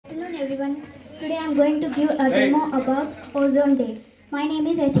everyone. Today I am going to give a demo about Ozone Day. My name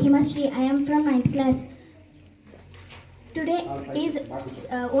is S. Himashri. I am from 9th class. Today is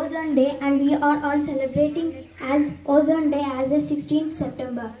Ozone Day and we are all celebrating as Ozone Day as the 16th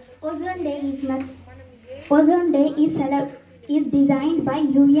September. Ozone Day is designed by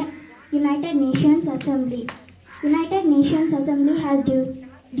United Nations Assembly. United Nations Assembly has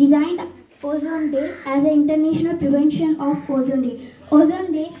designed Ozone Day as an international prevention of ozone day.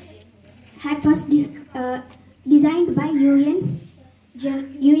 Ozone Day had first designed by UN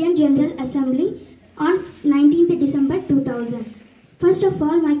General Assembly on 19th December 2000. First of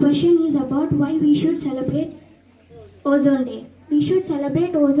all, my question is about why we should celebrate Ozone Day. We should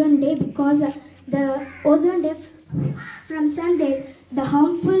celebrate Ozone Day because the ozone day from sun, the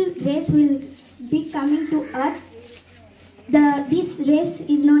harmful rays will be coming to Earth. This rays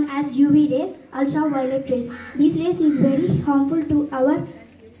is known as UV rays, ultraviolet rays. This rays is very harmful to our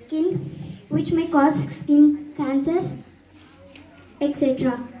skin, which may cause skin cancers,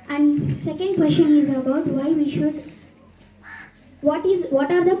 etc. And second question is about why we should. What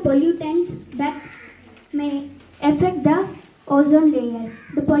are the pollutants that may affect the ozone layer?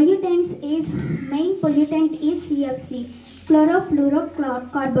 The main pollutant is CFC,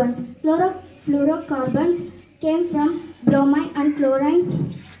 chlorofluorocarbons. Chlorofluorocarbons came from bromine and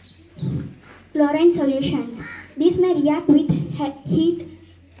chlorine solutions. These may react with heat,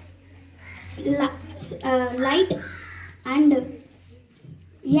 light and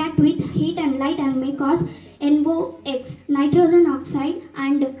may cause NOx, nitrogen oxide,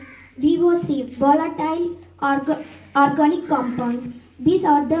 and VOC, volatile organic compounds. These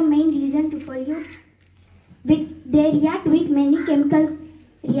are the main reason to pollute. They react with many chemical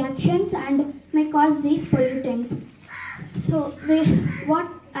reactions and may cause these pollutants. So,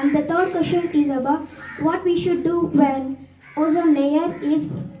 and the third question is about what we should do when ozone layer is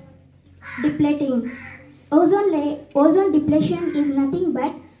depleting. Ozone depletion is nothing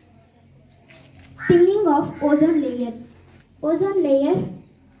but thinning of ozone layer.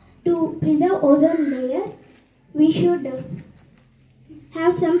 To preserve ozone layer, we should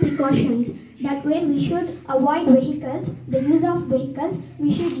have some precautions. That way we should avoid the use of vehicles.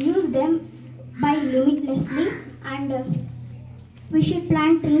 We should use them by limitlessly, and we should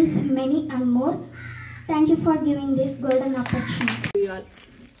plant trees many and more. Thank you for giving this golden opportunity.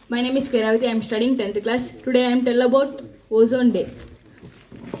 My name is Keravati. I am studying 10th class. Today I am tell about Ozone Day.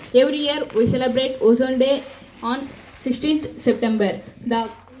 Every year we celebrate Ozone Day on 16th September. The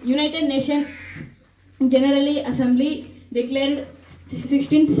United Nations General Assembly declared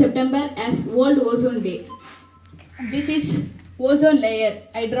 16th September as World Ozone Day. This is ozone layer.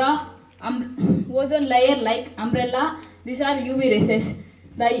 I draw ozone layer like umbrella. These are UV rays.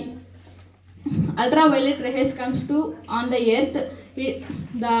 The ultraviolet rays comes to on the earth.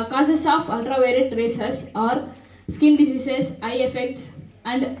 The causes of ultraviolet rays are skin diseases, eye effects,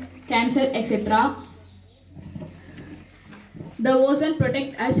 and cancer, etc. The ozone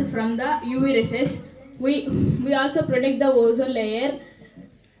protects us from the UV rays. We also protect the ozone layer,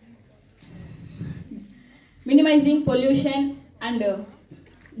 minimizing pollution and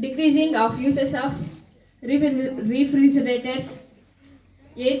decreasing of uses of refrigerators,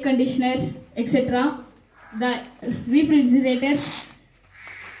 air conditioners, etc. The refrigerators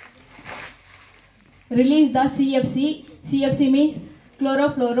release the CFC. CFC means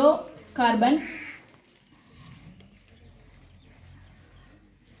chlorofluorocarbon.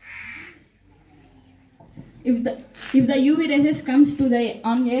 If the UV rays comes to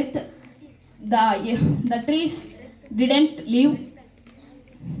on earth, the trees didn't live.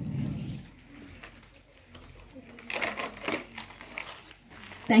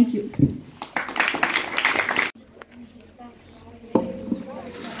 Thank you.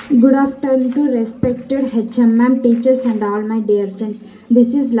 Good afternoon to respected HMM teachers and all my dear friends.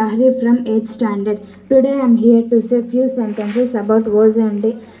 This is Lahari from 8th standard. Today I am here to say few sentences about ozone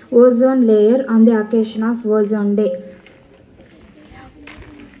layer on the occasion of Ozone Day.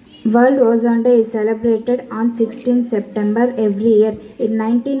 World Ozone Day is celebrated on 16 September every year. In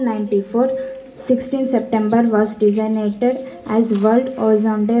 1994, 16 September was designated as World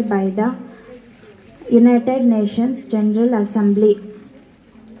Ozone Day by the United Nations General Assembly.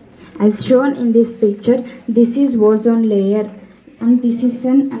 As shown in this picture, this is ozone layer and this is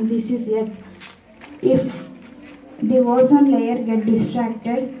sun and this is earth. If the ozone layer get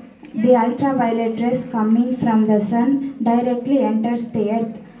distracted, the ultraviolet rays coming from the sun directly enters the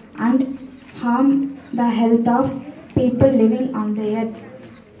earth and harm the health of people living on the earth.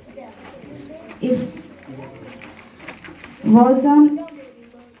 If ozone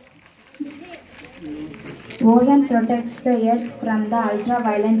Ozone protects the earth from the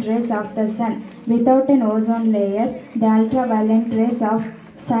ultraviolet rays of the sun. Without an ozone layer, the ultraviolet rays of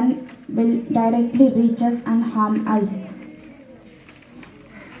sun will directly reach us and harm us.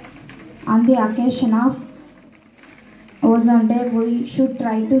 On the occasion of Ozone Day, we should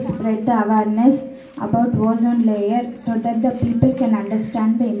try to spread the awareness about ozone layer so that the people can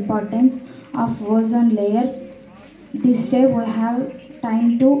understand the importance of ozone layer. This day we have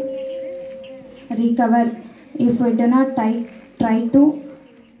time to recover. If we do not try to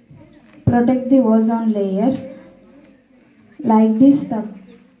protect the ozone layer, like this the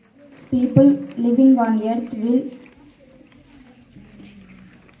people living on earth will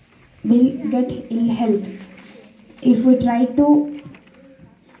get ill health. If we try to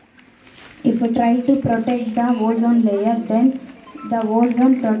protect the ozone layer, then the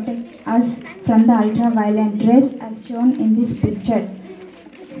ozone protects us from the ultraviolet rays as shown in this picture.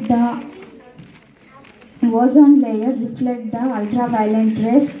 The ozone layer reflects the ultraviolet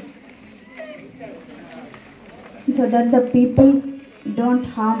rays so that the people don't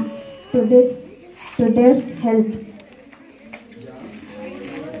harm to their health.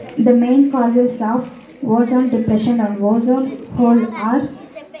 The main causes of ozone depletion or ozone hole are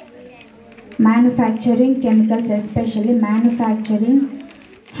manufacturing chemicals, especially manufacturing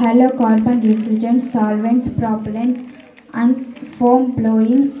halocarbon refrigerants, solvents, propellants, and foam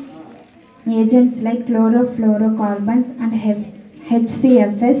blowing agents like chlorofluorocarbons and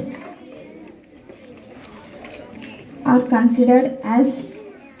HCFS are considered as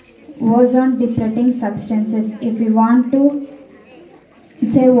ozone depleting substances. If we want to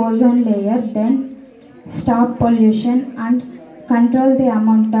save ozone layer, then stop pollution and control the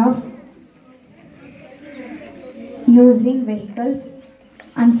amount of using vehicles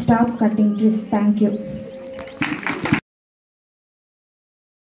and stop cutting trees. Thank you.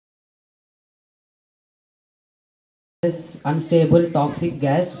 This unstable toxic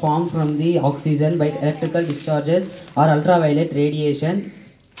gas formed from the oxygen by electrical discharges or ultraviolet radiation.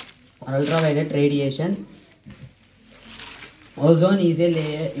 Ozone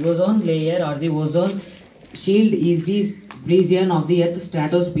layer or the ozone shield is the region of the Earth's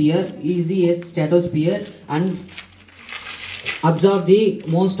stratosphere and absorb the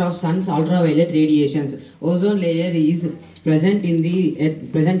most of sun's ultraviolet radiations. Ozone layer is present in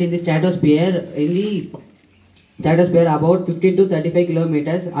the stratosphere about 15 to 35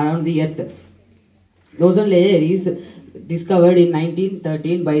 kilometers around the Earth. Ozone layer is discovered in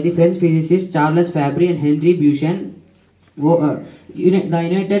 1913 by the French physicists Charles Fabry and Henry Buchan. The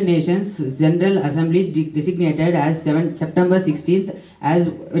United Nations General Assembly designated as September 16th as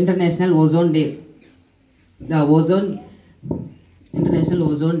International Ozone Day. International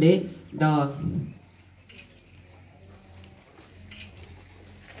Ozone Day.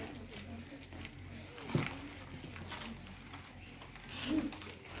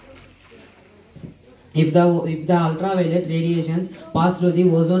 If the ultraviolet radiations pass through the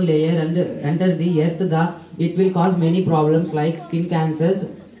ozone layer and enter the earth, it will cause many problems like skin cancer,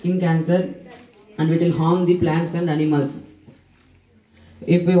 and it will harm the plants and animals.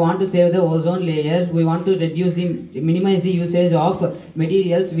 If we want to save the ozone layer, we want to minimize the usage of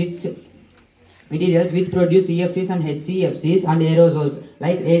materials which produce CFCs and HCFCs and aerosols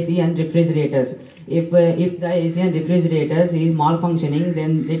like AC and refrigerators. If the AC and refrigerators is malfunctioning,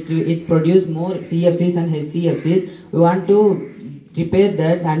 then it produce more CFCs and HCFCs. We want to repair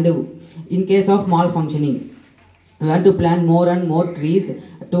that, and in case of malfunctioning, we want to plant more and more trees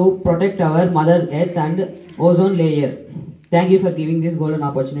to protect our Mother Earth and ozone layer. Thank you for giving this golden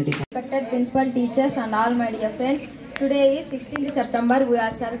opportunity. Respected principal, teachers, and all my dear friends. Today is 16th September. We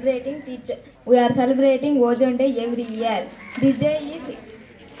are celebrating Ozone Day every year. This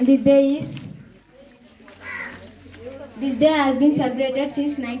day has been celebrated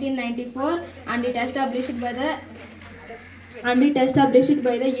since 1994, and it established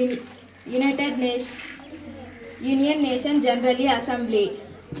by the Union Nation General Assembly.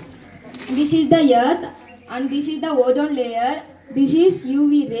 This is the Earth, and this is the ozone layer. This is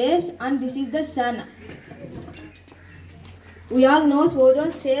UV rays, and this is the sun. We all know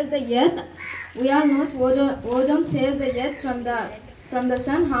ozone saves the Earth. Ozone saves the Earth from the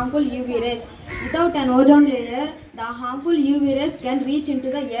sun harmful UV rays. Without an ozone layer, the harmful UV rays can reach into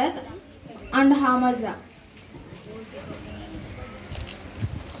the Earth and harm us.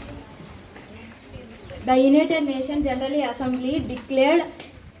 The United Nations General Assembly declared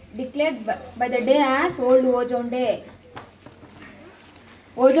by the day as World Ozone Day.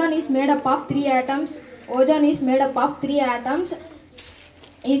 Ozone is made up of three atoms.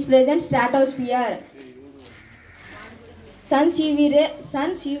 Is present stratosphere. Sun's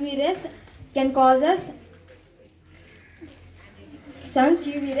UV rays can cause us sun's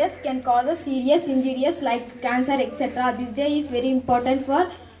UV rays can cause serious injuries like cancer, etc. This day is very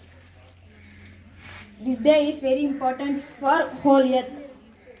important for whole earth.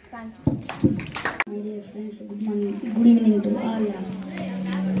 Thank you. My dear friends, good morning, good evening to all.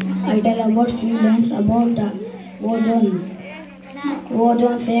 I tell about few lines about ozone.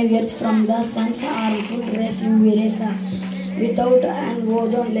 Ozone saves Earth from the sun's harmful rays, UV rays. Without an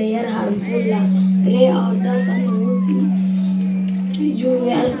ozone layer, harmful ray of the sun would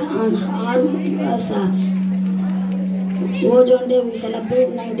use and harm us. Ozone Day we celebrate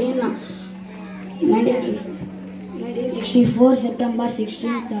 1964 September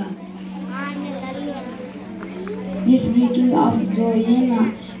 16th. This weakening of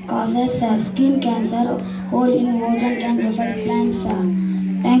ozone causes skin cancer. Hole in ozone can affect plants.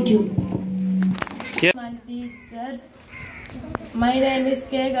 Thank you. My teachers, my name is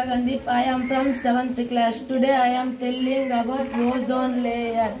K. Gagandip. I am from 7th class. Today I am telling about ozone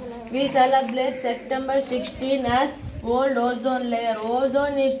layer. We celebrate September 16 as World Ozone Layer.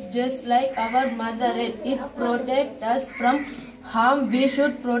 Ozone is just like our mother Earth. It protects us from harm. We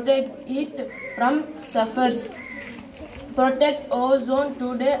should protect it from suffers. Protect ozone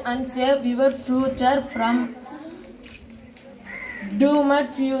today and save your future from doomed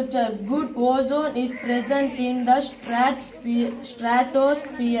future. Good ozone is present in the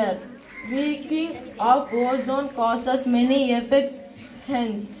stratosphere. Weakening of ozone causes many effects.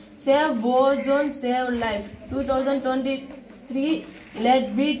 Hence, save ozone, save life. 2023,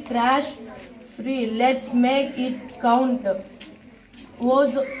 let's be trash free. Let's make it count.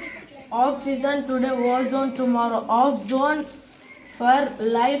 Ozone, oxygen today, ozone tomorrow. Off-zone for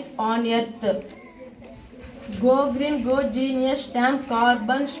life on earth. Go green, go genius, stamp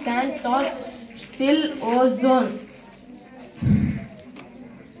carbon, stand tall, still ozone.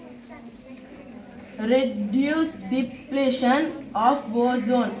 Reduce depletion of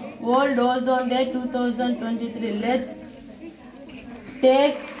ozone. World Ozone Day 2023. Let's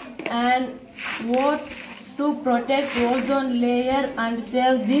take an vote to protect ozone layer and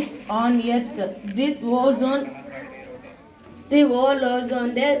save this on earth. This ozone, the World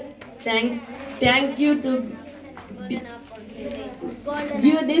Ozone Day. Thank you to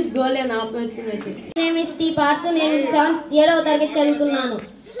give this golden opportunity. Name is T Parth. నేను 7వ తరగతి చదువుతున్నాను.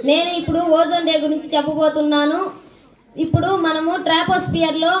 నేను ఇప్పుడు ozone day గురించి చెప్పబోతున్నాను. ఇప్పుడు మనము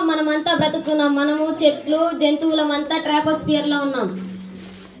ట్రాపోస్ఫియర్లో మనమంతా బ్రతుకుతున్నాం. మనము చెట్లు జంతువులమంతా ట్రాపోస్ఫియర్లో ఉన్నాం.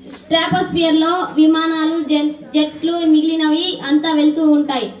 ట్రాపోస్ఫియర్లో విమానాలు జెట్లు మిగిలినవి అంతా వెళ్తూ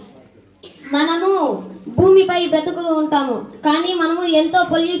ఉంటాయి. మనము భూమిపై బ్రతుకుతూ ఉంటాము. కానీ మనము ఎంతో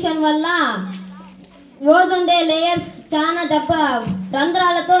పొల్యూషన్ వల్ల ఓజోన్ డే లేయర్స్ చాలా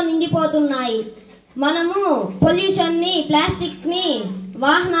రంధ్రాలతో నిండిపోతున్నాయి. మనము పొల్యూషన్ని, ప్లాస్టిక్ని,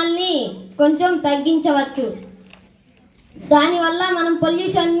 వాహనాల్ని కొంచెం తగ్గించవచ్చు. దానివల్ల మనం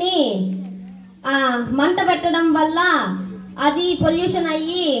పొల్యూషన్ని మంట పెట్టడం వల్ల అది పొల్యూషన్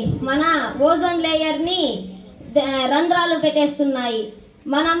అయ్యి మన ఓజోన్ లేయర్ని రంధ్రాలు పెట్టేస్తున్నాయి.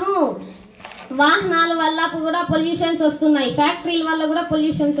 మనము వాహనాల వల్ల కూడా పొల్యూషన్స్ వస్తున్నాయి. ఫ్యాక్టరీల వల్ల కూడా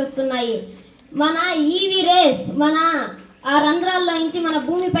పొల్యూషన్స్ వస్తున్నాయి. మన ఈవీ రేస్ మన ఆ రంధ్రాల్లో నుంచి మన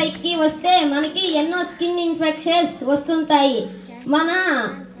భూమిపైకి వస్తే మనకి ఎన్నో స్కిన్ ఇన్ఫెక్షన్స్ వస్తుంటాయి.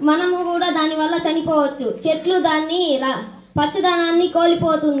 మనము కూడా దానివల్ల చనిపోవచ్చు. చెట్లు దాన్ని పచ్చదనాన్ని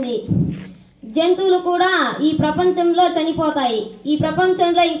కోల్పోతుంది. జంతువులు కూడా ఈ ప్రపంచంలో చనిపోతాయి. ఈ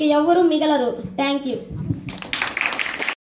ప్రపంచంలో ఇంక ఎవరు మిగలరు. Thank you.